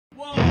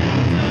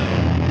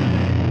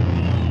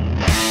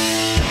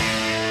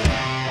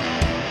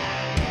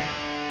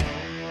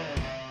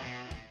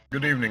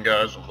Good evening,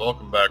 guys, and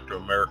welcome back to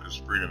America's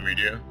Freedom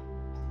Media.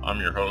 I'm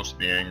your host,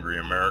 The Angry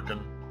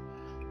American.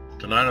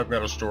 Tonight I've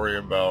got a story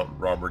about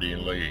Robert E.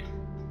 Lee,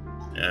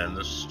 and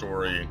this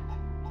story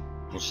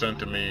was sent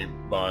to me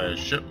by a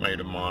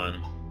shipmate of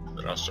mine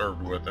that I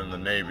served with in the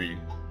Navy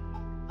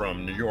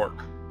from New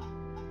York.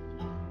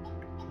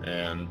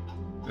 And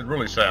it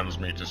really saddens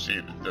me to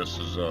see that this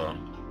is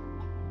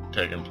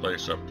taking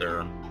place up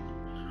there.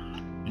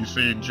 You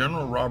see,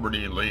 General Robert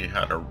E. Lee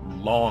had a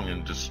long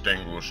and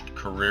distinguished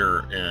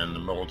career in the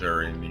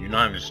military, in the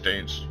United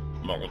States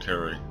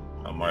military,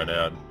 I might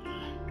add.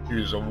 He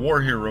was a war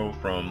hero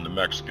from the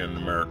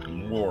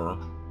Mexican-American War,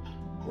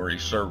 where he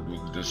served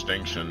with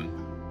distinction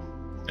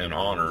and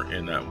honor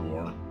in that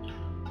war.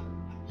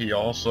 He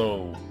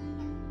also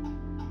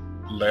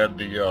led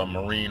the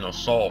Marine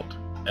assault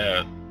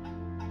at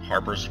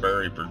Harper's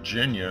Ferry,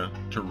 Virginia,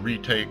 to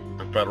retake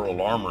the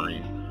Federal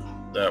Armory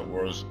that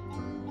was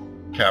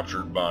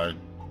captured by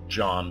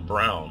John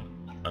Brown,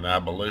 an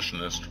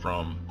abolitionist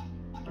from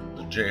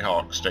the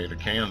Jayhawk state of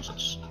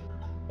Kansas.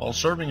 While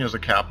serving as a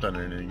captain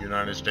in the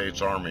United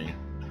States Army,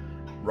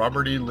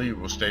 Robert E. Lee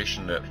was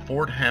stationed at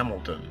Fort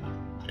Hamilton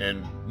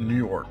in New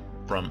York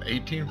from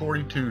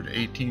 1842 to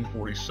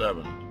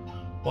 1847.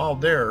 While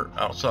there,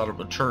 outside of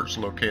a church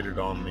located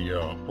on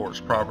the fort's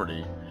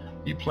property,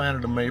 he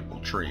planted a maple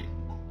tree.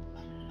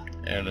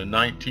 And in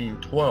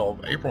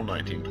April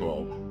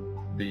 1912,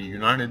 the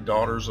United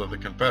Daughters of the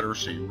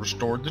Confederacy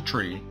restored the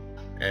tree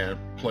and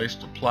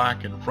placed a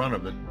plaque in front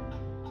of it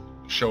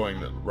showing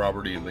that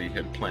Robert E. Lee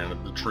had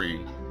planted the tree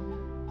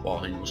while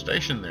he was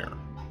stationed there.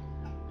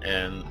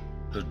 And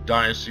the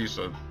Diocese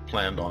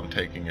planned on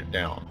taking it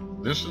down.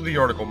 This is the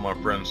article my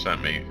friend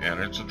sent me, and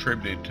it's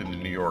attributed to the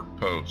New York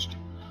Post.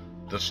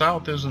 The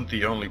South isn't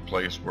the only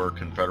place where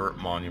Confederate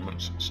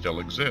monuments still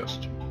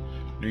exist.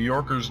 New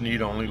Yorkers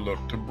need only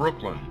look to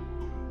Brooklyn,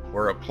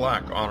 where a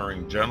plaque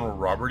honoring General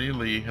Robert E.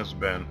 Lee has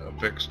been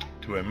affixed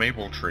to a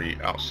maple tree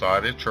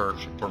outside a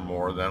church for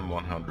more than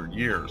 100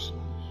 years.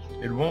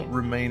 It won't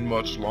remain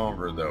much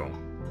longer, though.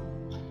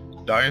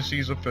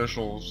 Diocese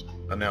officials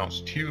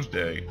announced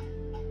Tuesday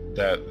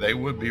that they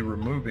would be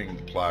removing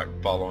the plaque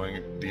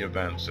following the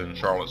events in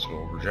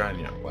Charlottesville,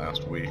 Virginia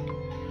last week,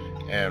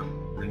 and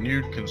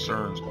renewed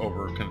concerns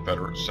over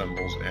Confederate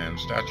symbols and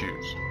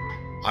statues.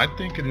 I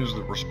think it is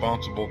the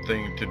responsible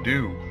thing to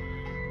do,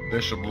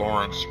 Bishop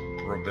Lawrence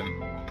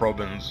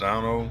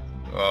Provenzano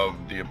of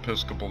the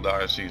Episcopal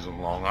Diocese of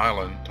Long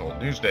Island told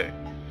Newsday.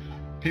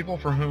 People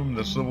for whom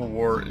the Civil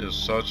War is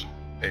such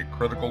a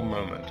critical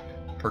moment,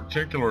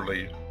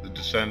 particularly the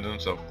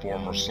descendants of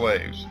former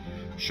slaves,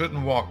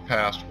 shouldn't walk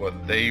past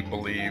what they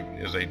believe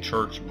is a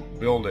church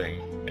building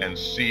and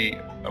see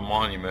a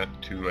monument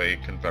to a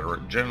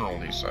Confederate general,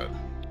 he said.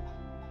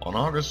 On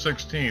August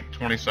 16,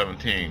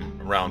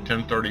 2017, around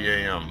 10:30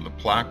 a.m., the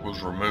plaque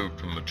was removed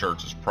from the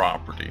church's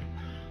property.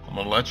 I'm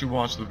going to let you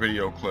watch the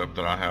video clip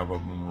that I have of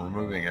them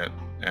removing it,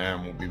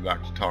 and we'll be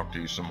back to talk to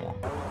you some more.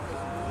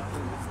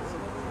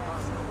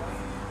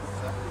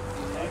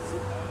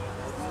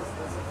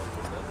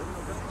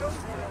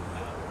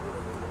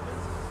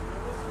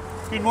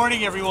 Good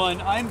morning,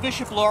 everyone. I'm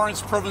Bishop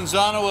Lawrence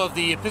Provenzano of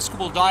the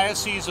Episcopal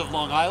Diocese of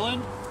Long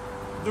Island.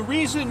 The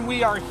reason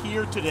we are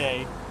here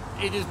today,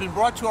 it has been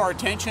brought to our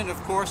attention,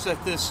 of course,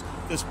 that this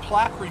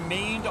plaque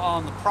remained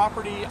on the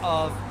property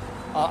of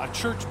a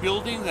church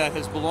building that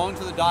has belonged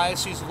to the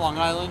Diocese of Long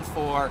Island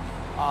for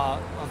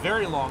a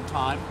very long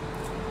time.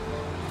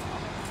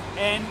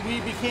 And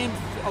we became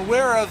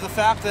aware of the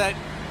fact that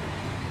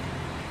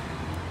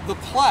the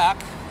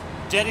plaque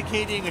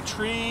dedicating a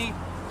tree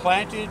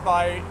planted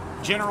by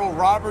General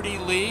Robert E.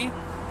 Lee,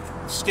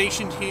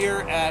 stationed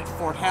here at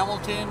Fort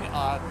Hamilton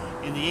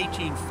in the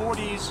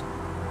 1840s,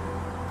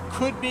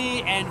 could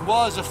be and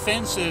was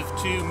offensive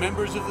to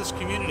members of this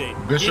community.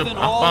 Bishop, I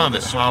find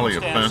it highly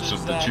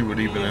offensive that you would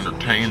even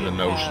entertain the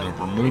notion of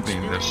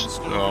removing this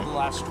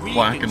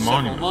plaque and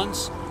monument.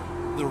 Months,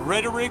 the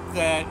rhetoric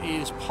that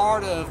is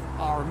part of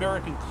our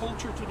American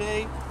culture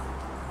today,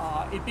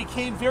 it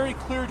became very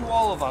clear to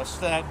all of us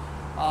that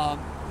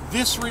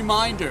this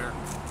reminder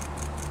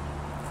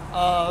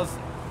of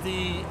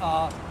the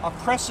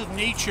oppressive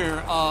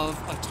nature of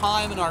a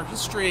time in our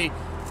history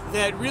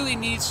that really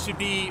needs to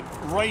be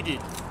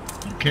righted.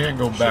 You can't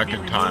go back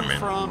in time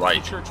and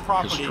write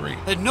history.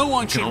 That no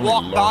one should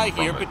walk by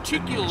here,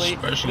 particularly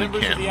members of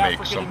the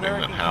African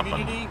American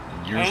community,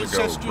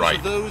 ancestors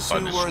of those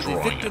who were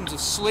the victims of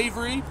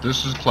slavery.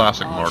 This is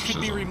classic Marxism.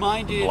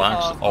 The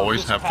blacks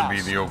always have to be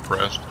the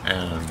oppressed,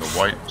 and the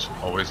whites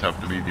always have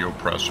to be the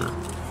oppressor.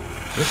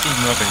 This is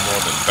nothing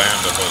more than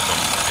vandalism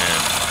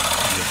and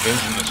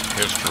revisionist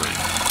history.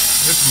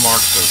 It's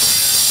Marxism.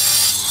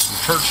 The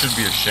church should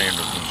be ashamed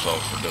of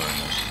themselves for doing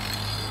this.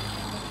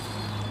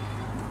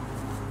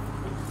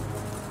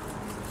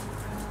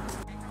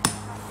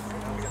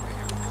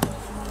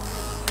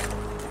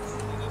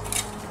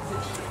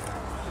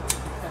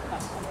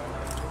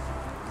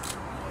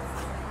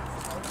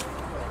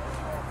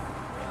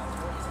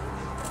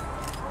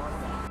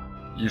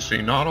 You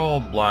see, not all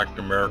black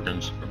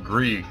Americans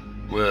agree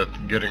with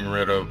getting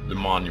rid of the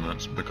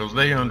monuments because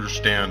they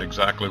understand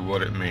exactly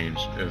what it means.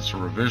 It's a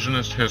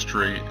revisionist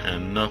history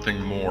and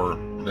nothing more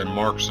than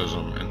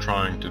Marxism and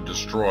trying to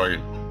destroy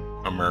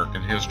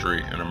American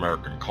history and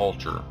American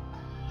culture.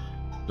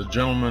 The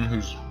gentleman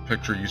whose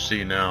picture you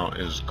see now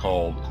is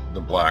called the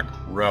Black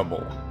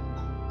Rebel.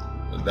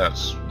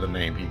 That's the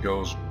name he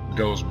goes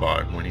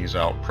by when he's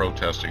out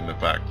protesting the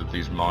fact that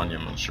these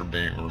monuments are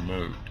being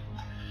removed.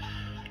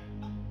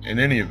 In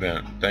any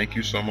event, thank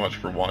you so much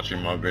for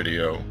watching my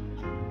video,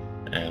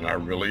 and I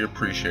really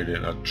appreciate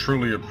it. I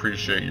truly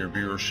appreciate your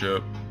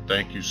viewership.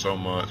 Thank you so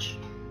much.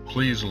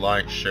 Please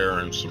like, share,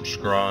 and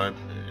subscribe,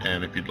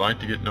 and if you'd like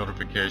to get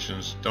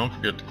notifications, don't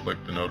forget to click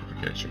the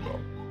notification bell.